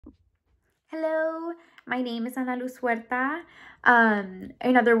Hello, my name is Ana Luz Huerta.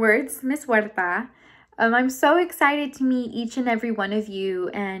 In other words, Miss Huerta. I'm so excited to meet each and every one of you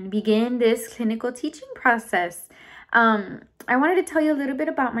and begin this clinical teaching process. I wanted to tell you a little bit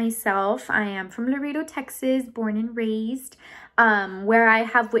about myself. I am from Laredo, Texas, born and raised, where I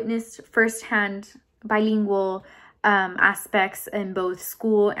have witnessed firsthand bilingual aspects in both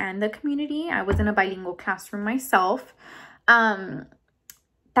school and the community. I was in a bilingual classroom myself.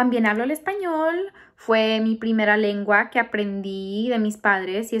 También hablo el español, fue mi primera lengua que aprendí de mis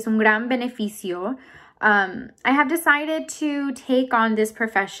padres y es un gran beneficio. I have decided to take on this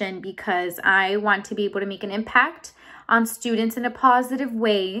profession because I want to be able to make an impact on students in a positive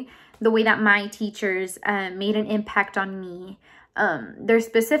way, the way that my teachers made an impact on me. There's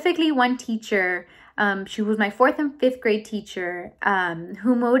specifically one teacher, she was my 4th and 5th grade teacher,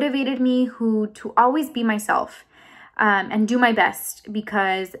 who motivated me to always be myself. And do my best,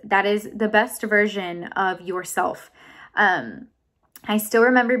 because that is the best version of yourself. I still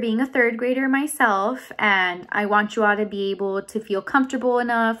remember being a 3rd grader myself, and I want you all to be able to feel comfortable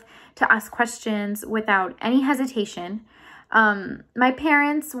enough to ask questions without any hesitation. My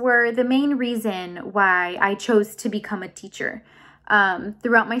parents were the main reason why I chose to become a teacher.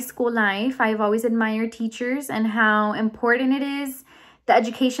 Throughout my school life, I've always admired teachers and how important it is, the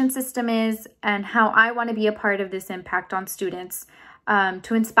education system is, and how I want to be a part of this impact on students,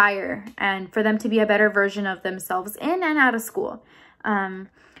 to inspire and for them to be a better version of themselves in and out of school.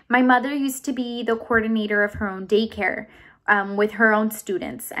 My mother used to be the coordinator of her own daycare with her own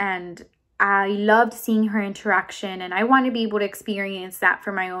students, and I loved seeing her interaction, and I want to be able to experience that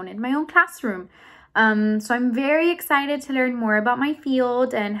for my own in my own classroom. So I'm very excited to learn more about my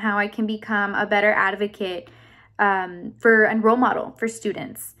field and how I can become a better advocate and role model for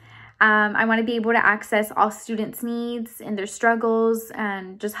students. I want to be able to access all students' needs and their struggles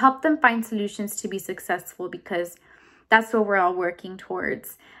and just help them find solutions to be successful, because that's what we're all working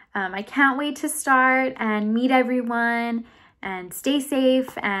towards. I can't wait to start and meet everyone, and stay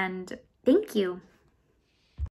safe, and thank you.